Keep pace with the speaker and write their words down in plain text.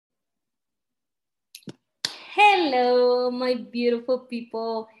hello, my beautiful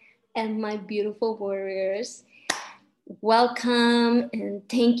people and my beautiful warriors. Welcome and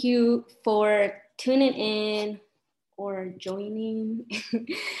thank you for tuning in or joining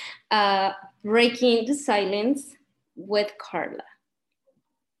Breaking the Silence with Carla.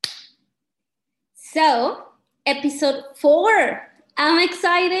 So, episode 4. I'm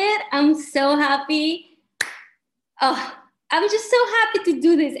excited. I'm so happy. Oh, I'm just so happy to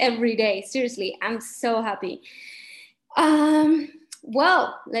do this every day. Seriously, I'm so happy.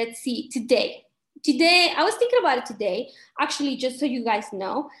 Well, let's see. Today, I was thinking about it today. Actually, just so you guys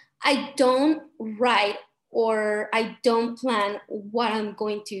know, I don't write or I don't plan what I'm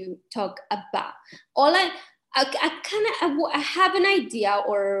going to talk about. All I have an idea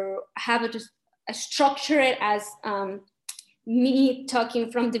or have it just structure it as me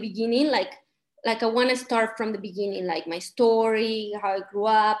talking from the beginning, like I want to start from the beginning, like my story, how I grew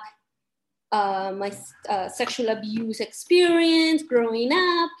up, my sexual abuse experience growing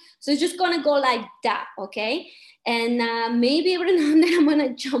up. So it's just gonna go like that, okay? And maybe every now and then I'm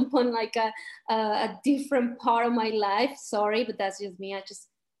gonna jump on like a different part of my life. Sorry, but that's just me.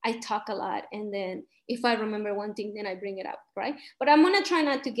 I talk a lot, and then if I remember one thing, then I bring it up, right? But I'm gonna try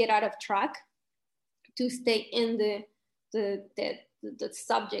not to get out of track, to stay in the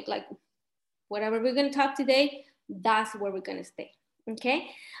subject, like whatever we're going to talk today, that's where we're going to stay. Okay.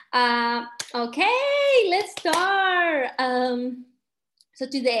 Okay, let's start. So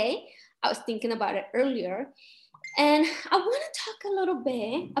today I was thinking about it earlier, and I want to talk a little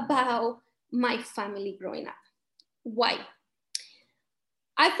bit about my family growing up. Why?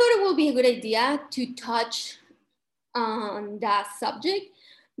 I thought it would be a good idea to touch on that subject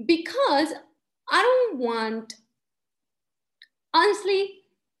because I don't want, honestly,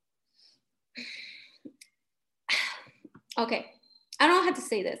 okay, I don't know how to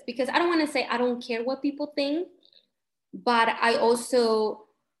say this because I don't want to say I don't care what people think, but I also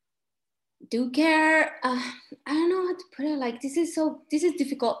do care. I don't know how to put it. Like, this is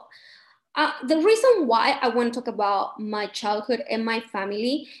difficult. The reason why I want to talk about my childhood and my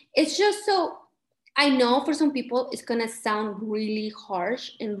family is just so I know for some people it's gonna sound really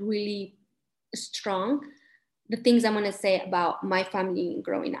harsh and really strong, the things I'm gonna say about my family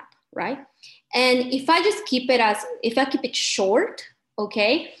growing up, right? And if I keep it short,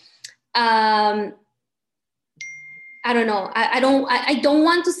 okay, I don't know. I don't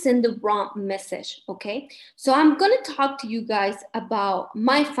want to send the wrong message, okay? So I'm gonna talk to you guys about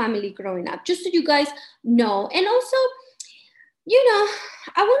my family growing up, just so you guys know. And also, you know,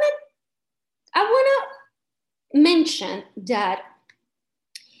 I wanna mention that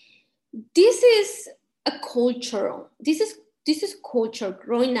this is a cultural. This is culture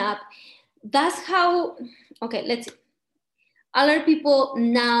growing up. That's how. Okay, let's see. Other people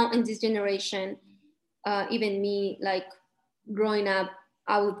now in this generation, even me, like growing up,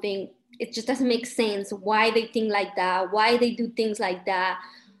 I would think it just doesn't make sense why they think like that, why they do things like that.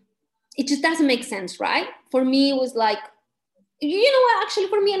 It just doesn't make sense, right? For me, it was like, you know what? Actually,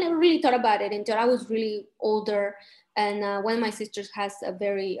 for me, I never really thought about it until I was really older. And one of my sisters has a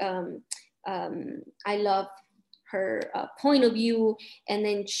very, I love her point of view, and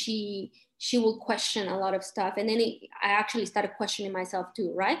then she will question a lot of stuff, and then I actually started questioning myself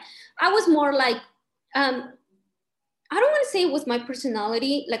too, right? I was more like, I don't want to say it was my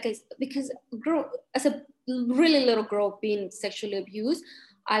personality, because as a really little girl being sexually abused,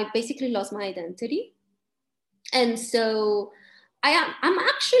 I basically lost my identity. And so I'm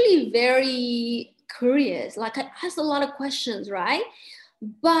actually very curious. Like, I asked a lot of questions, right?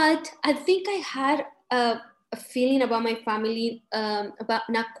 But I think I had a feeling about my family, about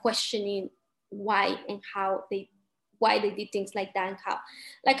not questioning why and why they did things like that, and how,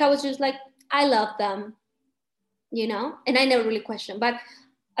 like, I was just like, I love them, and I never really questioned. But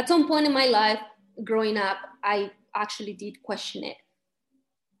at some point in my life growing up, I actually did question it.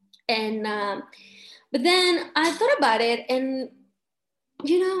 And but then I thought about it, and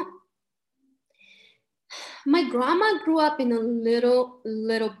my grandma grew up in a little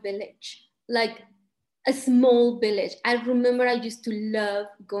village, like a small village. I remember I used to love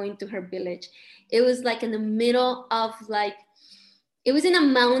going to her village. It was like in the middle of, like, it was in a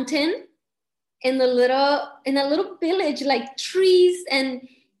mountain, in a little village, like trees, and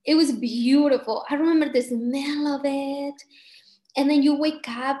it was beautiful. I remember the smell of it. And then you wake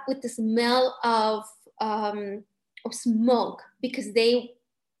up with the smell of smoke, because they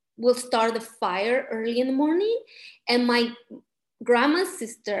will start the fire early in the morning, and my grandma's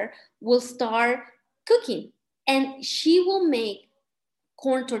sister will start cooking, and she will make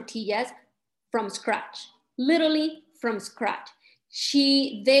corn tortillas from scratch, literally from scratch.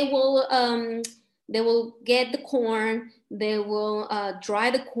 They will get the corn, they will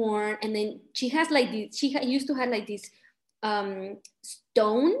dry the corn, and then she has like this, used to have like this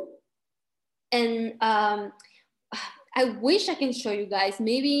stone, and I wish I can show you guys.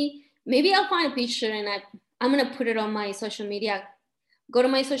 Maybe I'll find a picture and I'm gonna put it on my social media. Go to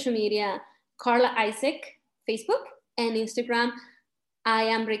my social media, Carla Isaac, Facebook and Instagram. I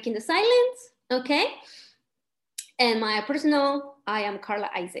am breaking the silence, okay? And my personal, I am Carla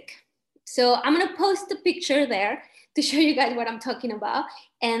Isaac. So I'm gonna post a picture there to show you guys what I'm talking about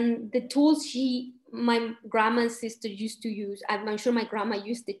and the tools my grandma's sister used to use. I'm sure my grandma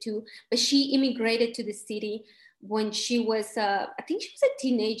used it too, but she immigrated to the city when she was, I think she was a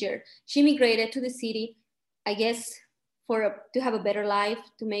teenager. She immigrated to the city, I guess, to have a better life,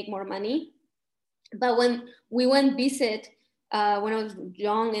 to make more money. But when we went visit, when I was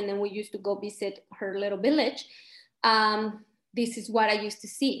young, and then we used to go visit her little village, this is what I used to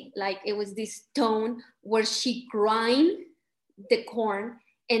see. Like it was this stone where she grind the corn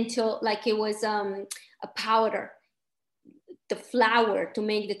until like it was a powder, the flour to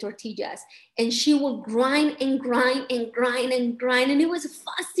make the tortillas. And she would grind and grind and grind and grind. And it was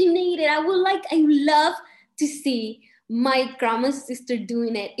fascinating. I love to see my grandma's sister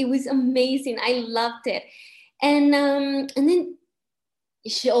doing it. It was amazing. I loved it. And then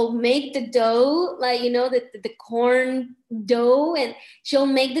she'll make the dough, like, the corn dough, and she'll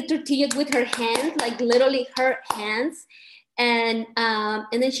make the tortillas with her hands, like literally her hands. And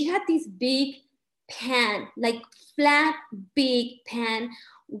then she had this big pan, like flat, big pan,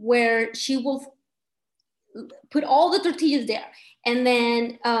 where she will put all the tortillas there. And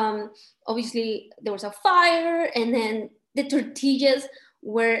then obviously there was a fire, and then the tortillas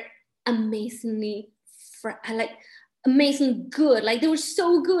were amazingly amazing good. Like they were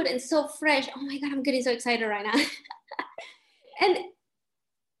so good and so fresh. Oh my God, I'm getting so excited right now. And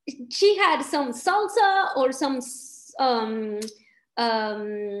she had some salsa or some, oh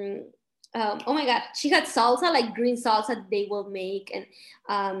my God, she had salsa, like green salsa they will make.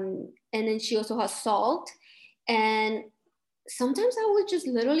 And then she also has salt. And sometimes I would just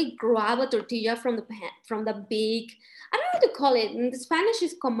literally grab a tortilla from the pan, from the big, I don't know what to call it. In the Spanish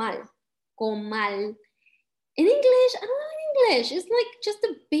is comal. In English, I don't know in English. It's like just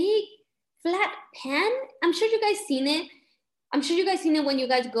a big flat pan. I'm sure you guys seen it. When you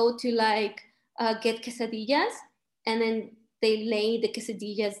guys go to like get quesadillas, and then they lay the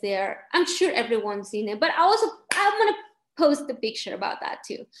quesadillas there. I'm sure everyone's seen it, but I'm gonna post the picture about that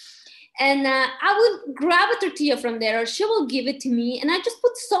too. And I would grab a tortilla from there, or she will give it to me, and I just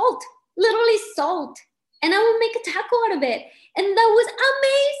put salt, literally salt, and I will make a taco out of it. And that was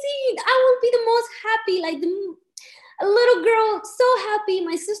amazing. I will be the most happy, like a little girl, so happy.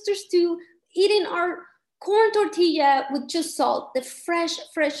 My sisters too, eating our corn tortilla with just salt, the fresh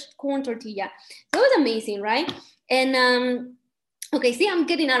corn tortilla. That was amazing, right? And okay, see, I'm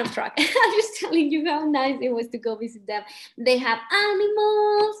getting out of track. I'm just telling you how nice it was to go visit them. They have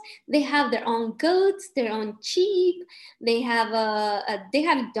animals. They have their own goats, their own sheep. They have they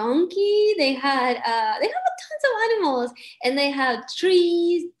have donkey. They have tons of animals, and they have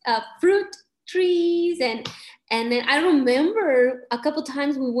trees, fruit trees, and then I remember a couple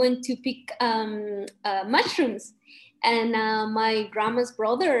times we went to pick mushrooms. And my grandma's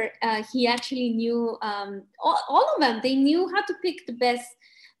brother, he actually knew all of them. They knew how to pick the best,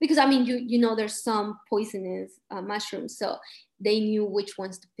 because I mean, you know, there's some poisonous mushrooms, so they knew which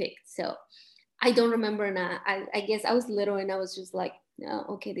ones to pick. So I don't remember now. I guess I was little and I was just like, oh,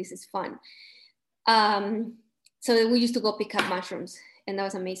 okay, this is fun. So we used to go pick up mushrooms, and that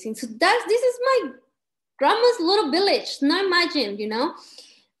was amazing. So this is my grandma's little village. Now imagine, you know,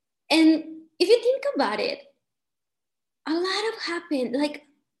 and if you think about it, a lot of happened. Like,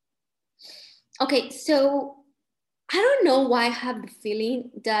 okay, so I don't know why I have the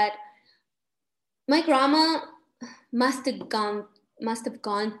feeling that my grandma must have gone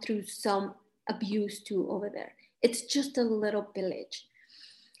through some abuse too over there. It's just a little village.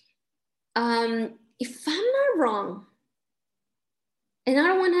 If I'm not wrong, and I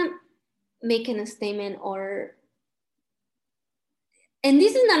don't want to make a statement, and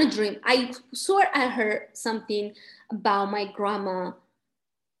this is not a dream. I swear I heard something about my grandma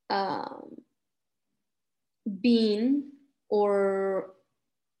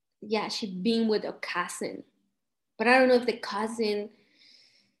she'd been with a cousin. But I don't know if the cousin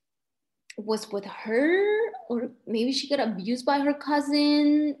was with her, or maybe she got abused by her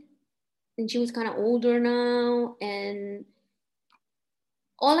cousin and she was kind of older now. And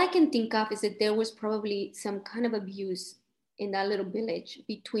all I can think of is that there was probably some kind of abuse in that little village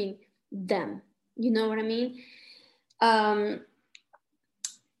between them. You know what I mean?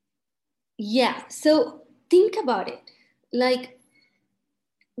 Yeah, so think about it. Like,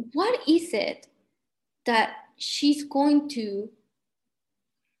 what is it that she's going to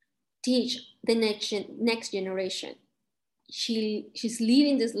teach the next generation? She's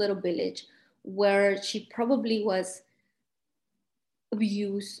leaving this little village where she probably was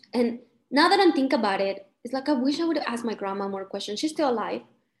abused. And now that I'm thinking about it, it's like I wish I would have asked my grandma more questions. She's still alive.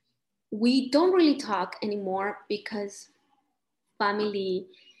 We don't really talk anymore because family,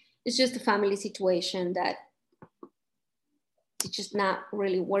 it's just a family situation that it's just not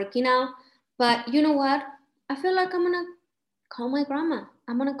really working out. But you know what? I feel like I'm gonna call my grandma.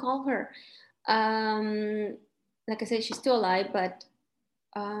 I'm gonna call her. Like I said, she's still alive, but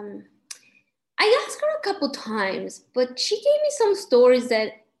um, I asked her a couple times, but she gave me some stories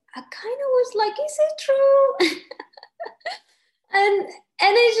that I kind of was like, is it true?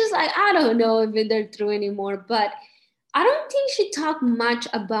 And it's just like, I don't know if they're true anymore, but I don't think she talked much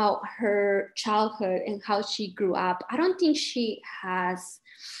about her childhood and how she grew up. I don't think she has,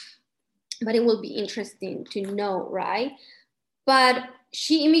 but it will be interesting to know, right? But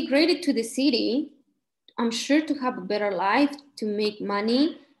she immigrated to the city, I'm sure, to have a better life, to make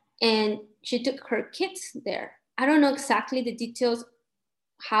money, and she took her kids there. I don't know exactly the details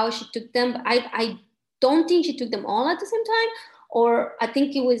how she took them, but I don't think she took them all at the same time. Or I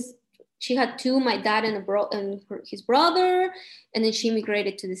think it was she had two, my dad and his brother, and then she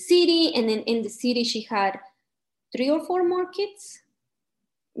immigrated to the city, and then in the city she had three or four more kids.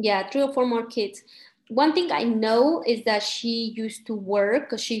 Yeah, three or four more kids. One thing I know is that she used to work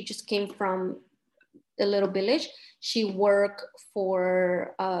because she just came from a little village. She worked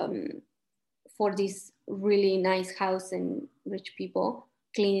for this really nice house and rich people,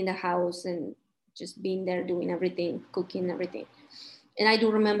 cleaning the house and just being there, doing everything, cooking everything. And I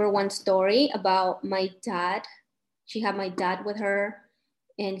do remember one story about my dad. She had my dad with her,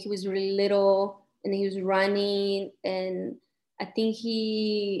 and he was really little, and he was running, and I think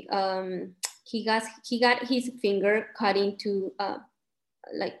he got his finger cut into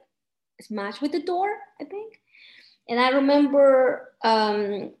like smash with the door, I think. And I remember,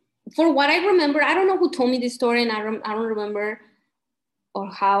 for what I remember, I don't know who told me this story, and I don't remember or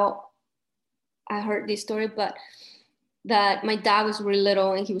how I heard this story, but that my dad was really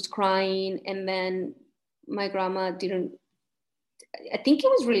little and he was crying, and then my grandma didn't. I think it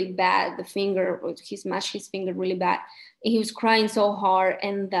was really bad. The finger, he smashed his finger really bad, and he was crying so hard,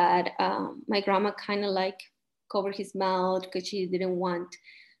 and that my grandma kind of like covered his mouth because she didn't want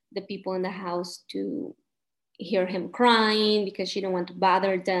the people in the house to hear him crying because she didn't want to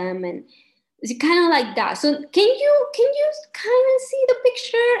bother them, and it's kind of like that. So can you kind of see the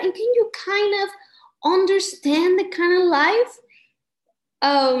picture, and can you kind of understand the kind of life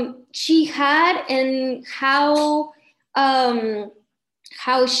she had, and um,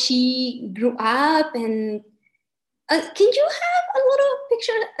 how she grew up, and can you have a little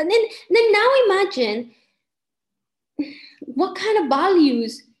picture, and then now imagine what kind of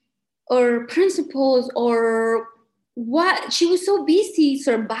values or principles, or what she was so busy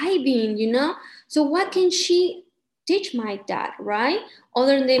surviving, so what can she teach my dad, right?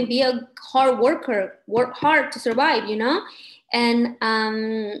 Other than be a hard worker, work hard to survive, and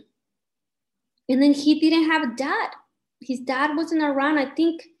and then he didn't have a dad. His dad wasn't around. I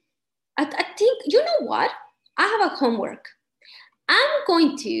think, you know what, I have a homework. i'm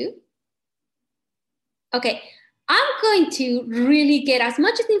going to okay I'm going to really get as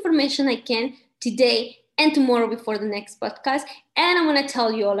much as information I can today and tomorrow before the next podcast, and I'm going to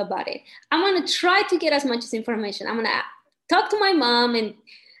tell you all about it. I'm going to try to get as much as information. I'm going to talk to my mom and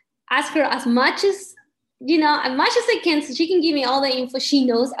ask her as much as I can, so she can give me all the info she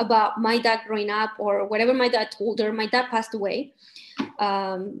knows about my dad growing up, or whatever my dad told her. My dad passed away,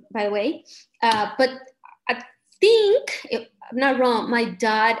 by the way, but I think, if I'm not wrong, my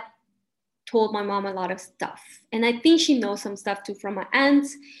dad told my mom a lot of stuff, and I think she knows some stuff too from my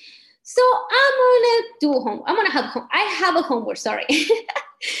aunts. So I'm gonna do home. I'm gonna have home. I have a homework. Sorry,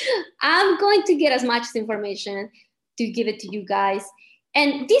 I'm going to get as much information to give it to you guys,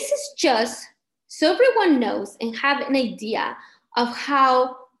 and this is just so everyone knows and have an idea of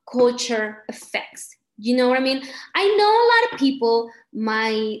how culture affects. You know what I mean? I know a lot of people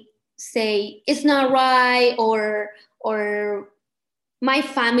might say it's not right, or my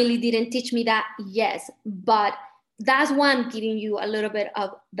family didn't teach me that. Yes, but that's why I'm giving you a little bit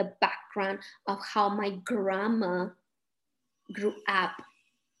of the background of how my grandma grew up.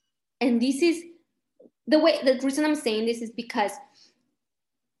 And this is the reason I'm saying this is because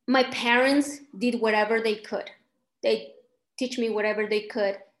my parents did whatever they could. They teach me whatever they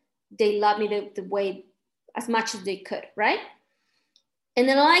could. They loved me the way, as much as they could, right? And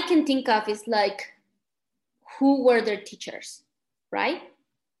then all I can think of is like, who were their teachers, right?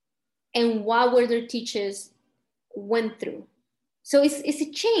 And what were their teachers went through. So it's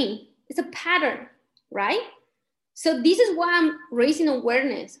a chain, it's a pattern, right? So this is why I'm raising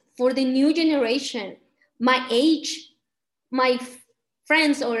awareness for the new generation, my age, my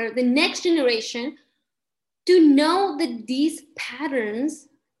friends, or the next generation, to know that these patterns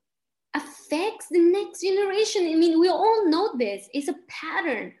affects the next generation. I mean, we all know this. It's a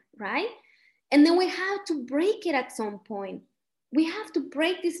pattern, right? And then we have to break it at some point. We have to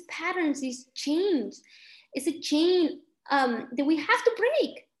break these patterns, these chains. It's a chain that we have to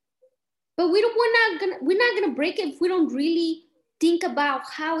break. But we're not gonna break it if we don't really think about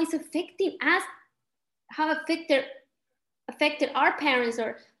how it's affecting us, how affected our parents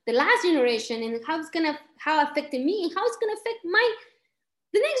or the last generation, and how affected me, and how it's gonna affect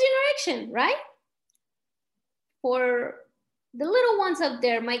the next generation, right? For the little ones out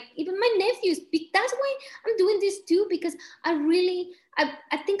there, even my nephews. That's why I'm doing this too, because I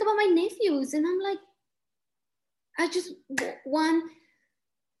think about my nephews, and I'm like, I just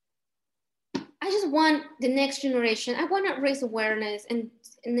want the next generation. I want to raise awareness and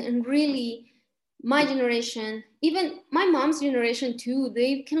really, my generation, even my mom's generation too,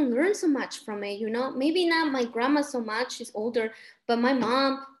 they can learn so much from it, you know? Maybe not my grandma so much, she's older, but my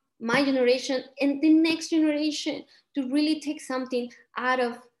mom, my generation, and the next generation, to really take something out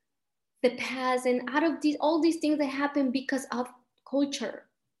of the past and out of all these things that happen because of culture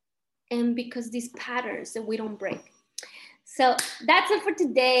and because these patterns that we don't break. So that's it for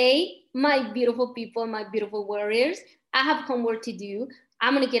today, my beautiful people, my beautiful warriors. I have homework to do.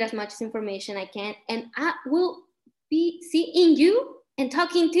 I'm going to get as much information I can, and I will be seeing you and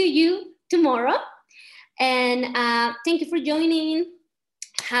talking to you tomorrow. And thank you for joining.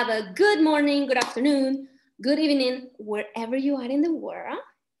 Have a good morning, good afternoon, good evening, wherever you are in the world.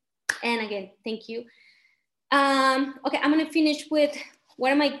 And again, thank you. Okay, I'm going to finish with,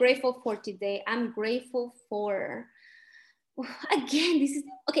 what am I grateful for today? I'm grateful for, again, this is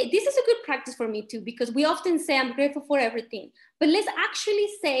a good practice for me too, because we often say I'm grateful for everything, but let's actually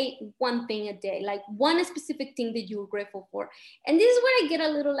say one thing a day, like one specific thing that you're grateful for. And this is where I get a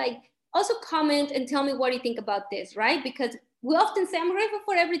little like, also comment and tell me what you think about this, right? Because we often say I'm grateful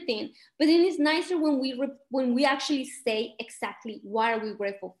for everything, but then it's nicer when we actually say exactly what are we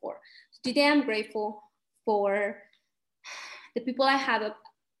grateful for. So today I'm grateful for the people I have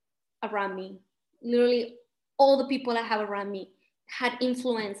around me. Literally all the people I have around me had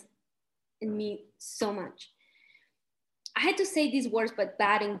influence in me so much. I had to say these words, but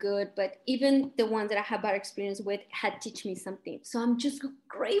bad and good, but even the ones that I have bad experience with had teach me something. So I'm just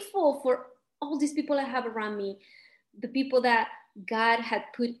grateful for all these people I have around me, the people that God had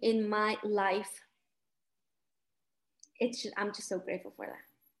put in my life. I'm just so grateful for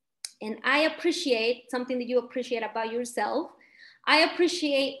that. And I appreciate something that you appreciate about yourself. I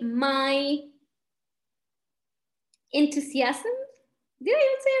appreciate my enthusiasm. Did I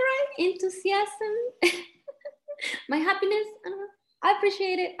even say it right? Enthusiasm. My happiness. I don't know. I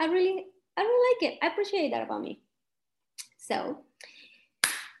appreciate it. I really like it. I appreciate that about me. So,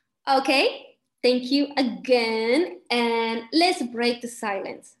 okay. Thank you again. And let's break the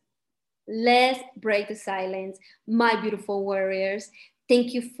silence. Let's break the silence. My beautiful warriors.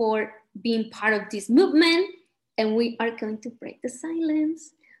 Thank you for being part of this movement. And we are going to break the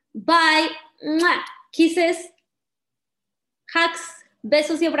silence. Bye. Mwah. Kisses. Hugs,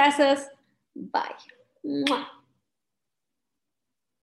 besos y abrazos. Bye. Mwah.